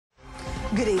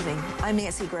Good evening. I'm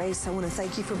Nancy Grace. I want to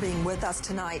thank you for being with us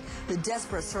tonight. The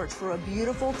desperate search for a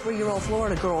beautiful 3-year-old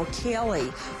Florida girl,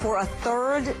 Caylee, for a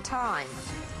third time.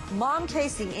 Mom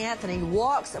Casey Anthony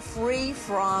walks free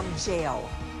from jail.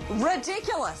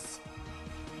 Ridiculous.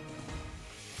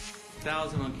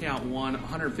 1,000 on count 1,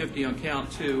 150 on count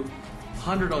 2,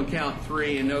 100 on count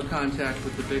 3, and no contact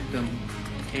with the victim,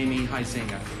 Amy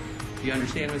Huizinga. Do you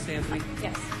understand, Ms. Anthony?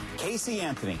 Yes. Casey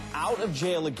Anthony out of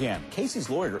jail again. Casey's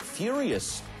lawyer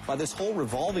furious by this whole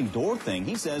revolving door thing.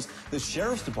 He says the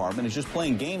sheriff's department is just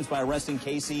playing games by arresting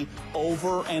Casey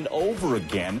over and over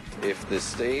again. If the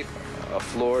state of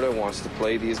Florida wants to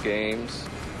play these games,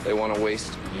 they want to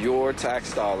waste your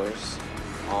tax dollars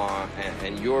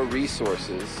and your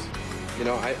resources. You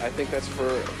know, I think that's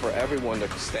for everyone to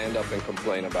stand up and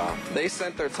complain about. They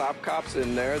sent their top cops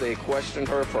in there. They questioned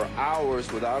her for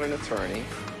hours without an attorney.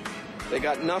 They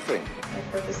got nothing.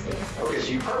 Okay,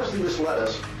 so you purposely misled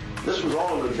us. This was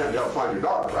all in an attempt to help find your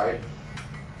daughter, right?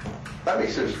 That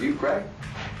makes sense to you, correct?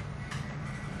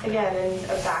 Again, in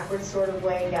a backwards sort of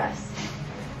way, yes.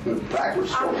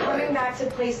 Backwards sort of way? I'm coming back to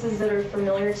places that are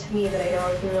familiar to me, that I know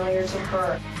are familiar to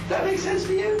her. That makes sense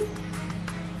to you?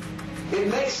 It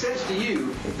makes sense to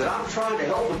you that I'm trying to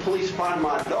help the police find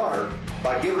my daughter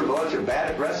by giving her a bunch of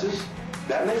bad addresses?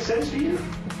 That makes sense to you?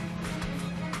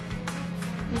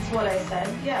 That's what I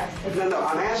said, yes. No,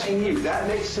 I'm asking you, that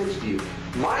makes sense to you.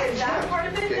 My attempt, that part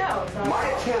of it, okay, no. My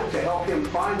attempt to help him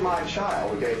find my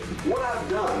child, okay, what I've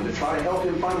done to try to help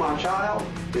him find my child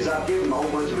is I've given him a whole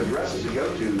bunch of addresses to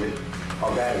go to that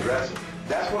are bad addresses.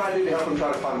 That's what I do to help him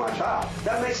try to find my child.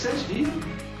 That makes sense to you?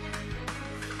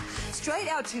 Straight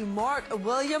out to Mark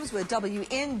Williams with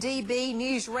WNDB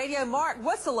News Radio. Mark,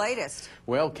 what's the latest?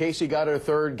 Well, Casey got her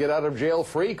third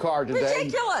get-out-of-jail-free card today.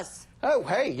 Ridiculous! Oh,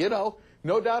 hey, you know,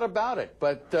 no doubt about it.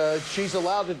 But she's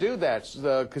allowed to do that.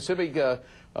 The Kissimmee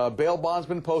bail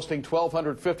bondsman posting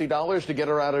 $1,250 to get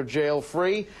her out of jail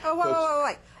free. Oh,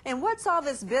 wait. And what's all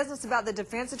this business about the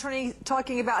defense attorney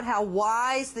talking about how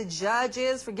wise the judge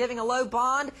is for giving a low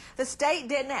bond? The state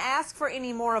didn't ask for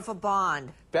any more of a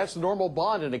bond. That's the normal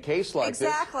bond in a case like this.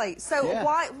 Exactly. So yeah.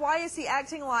 why is he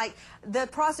acting like the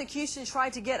prosecution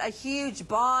tried to get a huge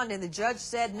bond and the judge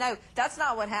said, no, that's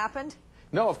not what happened?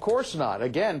 No, of course not.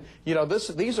 Again, you know,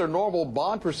 these are normal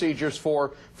bond procedures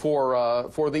for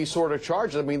these sort of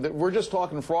charges. I mean, we're just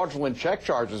talking fraudulent check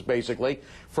charges, basically,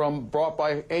 brought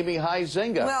by Amy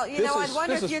Huizinga. Well, you know, I'd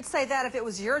wonder if you'd say that if it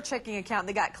was your checking account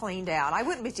that got cleaned out. I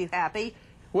wouldn't be too happy.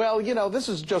 Well, you know, this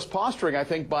is just posturing, I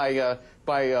think, by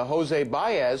Jose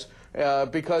Baez,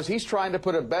 because he's trying to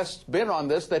put a best spin on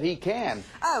this that he can.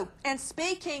 Oh, and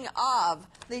speaking of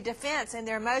the defense and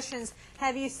their motions,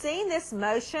 have you seen this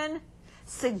motion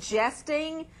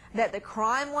suggesting that the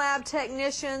crime lab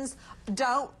technicians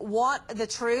don't want the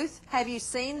truth? Have you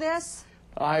seen this?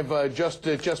 I've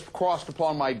just crossed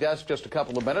upon my desk just a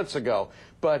couple of minutes ago.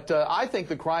 But I think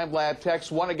the crime lab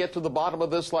techs want to get to the bottom of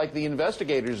this like the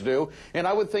investigators do, and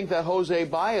I would think that Jose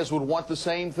Baez would want the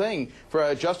same thing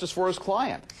for justice for his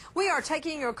client. We are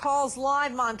taking your calls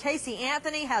live. Mom Casey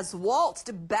Anthony has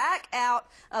waltzed back out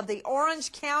of the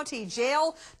Orange County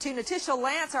Jail. To Natisha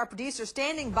Lance, our producer,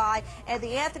 standing by at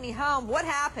the Anthony home. What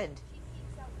happened?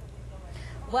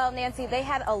 Well, Nancy, they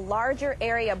had a larger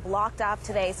area blocked off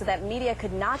today so that media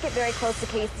could not get very close to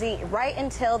Casey right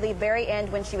until the very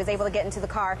end when she was able to get into the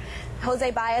car.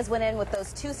 Jose Baez went in with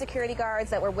those 2 security guards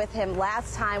that were with him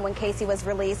last time when Casey was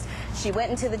released. She went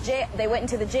into the jail. They went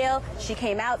into the jail. She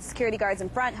came out, security guards in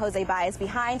front, Jose Baez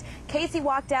behind. Casey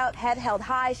walked out, head held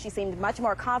high. She seemed much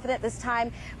more confident this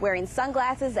time, wearing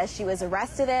sunglasses as she was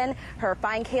arrested in, her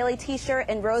Find Caylee t-shirt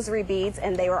and rosary beads,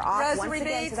 and they were off once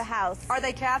again to the house. Are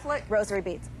they Catholic? Rosary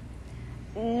beads.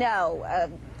 No.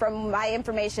 From my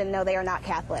information, no, they are not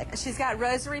Catholic. She's got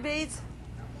rosary beads?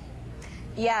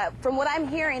 Yeah, from what I'm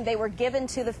hearing, they were given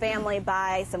to the family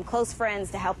by some close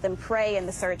friends to help them pray in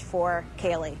the search for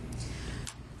Caylee.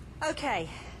 Okay.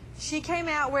 She came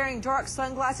out wearing dark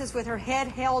sunglasses with her head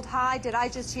held high. Did I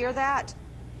just hear that?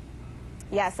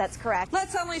 Yes, that's correct.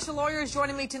 Let's Unleash the Lawyers.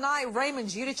 Joining me tonight, Raymond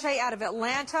Giudice out of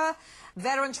Atlanta,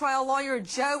 veteran trial lawyer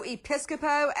Joe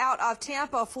Episcopo out of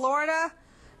Tampa, Florida.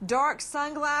 Dark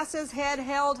sunglasses, head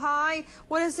held high.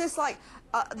 What is this, like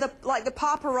the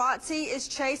paparazzi is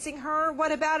chasing her?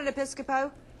 What about it, Episcopo?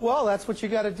 Well, that's what you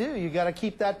got to do. You got to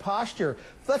keep that posture.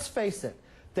 Let's face it.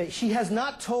 She has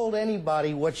not told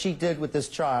anybody what she did with this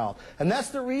child. And that's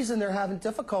the reason they're having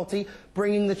difficulty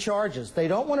bringing the charges. They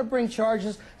don't want to bring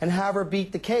charges and have her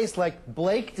beat the case like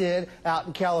Blake did out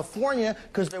in California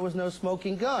because there was no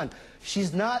smoking gun.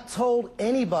 She's not told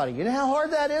anybody. You know how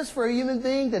hard that is for a human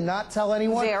being to not tell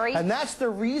anyone? Very. And that's the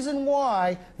reason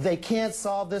why they can't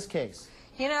solve this case.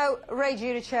 You know, Ray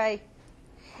Giudice,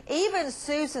 even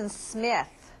Susan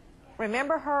Smith,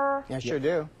 remember her? I sure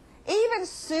do. Even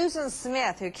Susan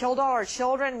Smith, who killed all her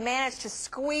children, managed to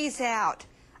squeeze out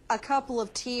a couple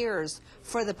of tears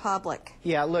for the public.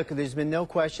 Yeah, look, there's been no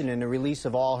question in the release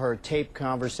of all her taped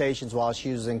conversations while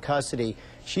she was in custody.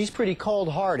 She's pretty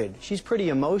cold-hearted, she's pretty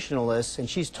emotionalist, and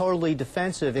she's totally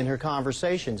defensive in her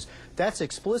conversations. That's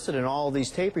explicit in all of these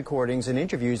tape recordings and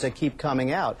interviews that keep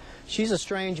coming out. She's a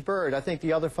strange bird. I think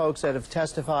the other folks that have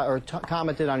testified or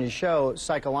commented on your show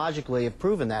psychologically have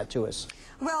proven that to us.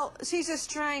 Well, she's a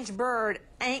strange bird.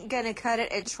 Ain't going to cut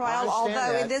it at trial,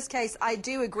 although in this case I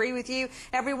do agree with you.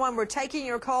 Everyone, we're taking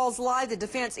your calls live. The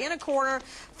defense in a corner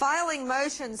filing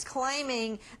motions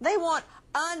claiming they want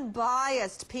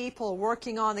unbiased people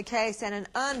working on the case and an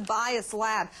unbiased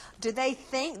lab. Do they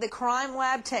think the crime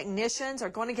lab technicians are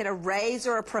going to get a raise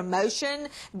or a promotion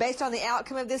based on the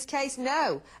outcome of this case?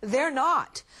 No, they're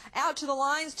not. Out to the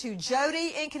lines to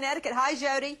Jody in Connecticut. Hi,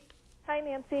 Jody. Hi,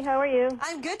 Nancy. How are you?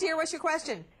 I'm good, dear. What's your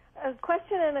question? A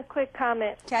question and a quick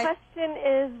comment. Okay. Question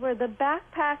is, were the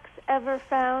backpacks ever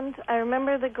found? I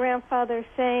remember the grandfather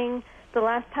saying the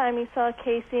last time he saw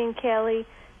Casey and Caylee,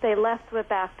 they left with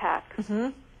backpacks. Mm-hmm.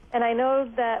 And I know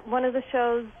that one of the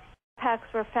shows,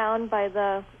 backpacks were found by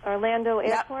the Orlando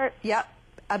airport. Yep.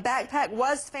 A backpack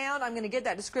was found. I'm going to get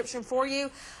that description for you.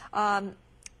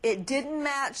 It didn't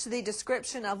match the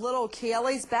description of little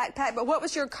Caylee's backpack, but what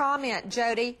was your comment,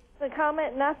 Jody? The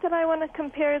comment, not that I want to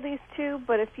compare these two,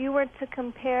 but if you were to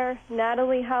compare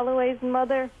Natalie Holloway's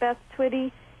mother, Beth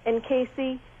Twitty, and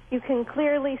Casey, you can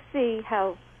clearly see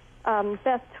how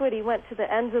Beth Twitty went to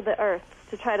the ends of the earth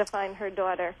to try to find her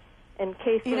daughter. And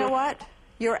Casey... You know what?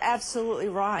 You're absolutely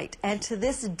right. And to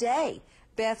this day,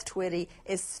 Beth Twitty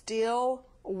is still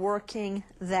working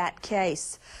that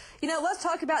case. You know, let's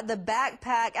talk about the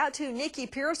backpack. Out to Nikki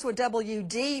Pierce with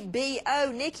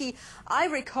WDBO. Nikki, I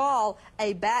recall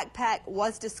a backpack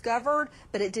was discovered,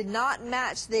 but it did not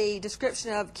match the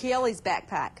description of Caylee's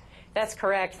backpack. That's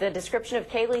correct. The description of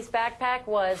Caylee's backpack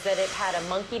was that it had a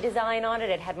monkey design on it.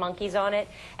 It had monkeys on it.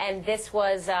 And this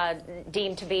was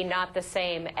deemed to be not the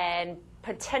same and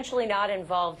potentially not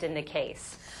involved in the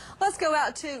case. Let's go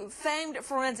out to famed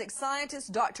forensic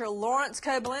scientist Dr. Lawrence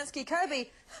Koblinski. Kobe,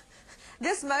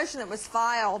 this motion that was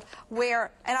filed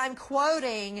where, and I'm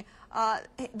quoting,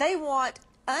 they want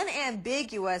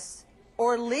unambiguous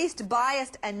or least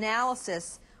biased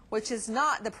analysis, which is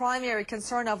not the primary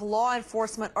concern of law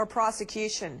enforcement or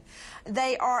prosecution.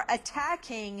 They are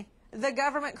attacking the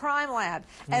government crime lab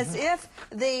as if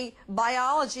the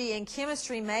biology and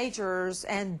chemistry majors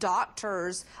and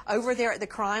doctors over there at the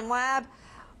crime lab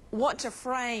want to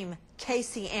frame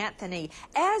Casey Anthony.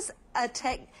 As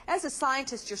a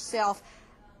scientist yourself,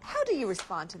 how do you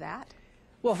respond to that?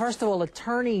 Well, first of all,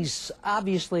 attorneys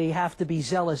obviously have to be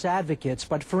zealous advocates,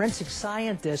 but forensic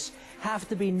scientists have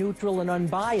to be neutral and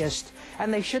unbiased,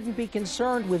 and they shouldn't be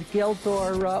concerned with guilt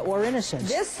or innocence.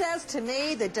 This says to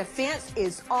me the defense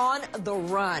is on the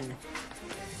run.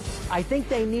 I think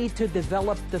they need to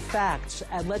develop the facts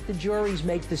and let the juries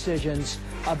make decisions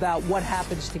about what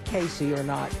happens to Casey or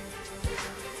not.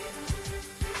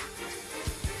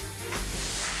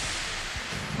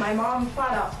 My mom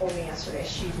flat out told me yesterday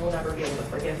she will never be able to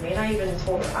forgive me, and I even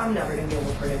told her I'm never going to be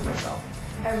able to forgive myself.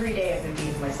 Every day I've been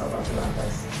beating myself up for that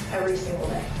place. Every single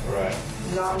day. Right.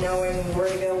 Not knowing where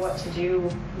to go, what to do,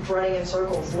 running in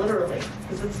circles, literally,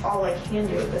 because it's all I can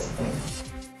do at this point.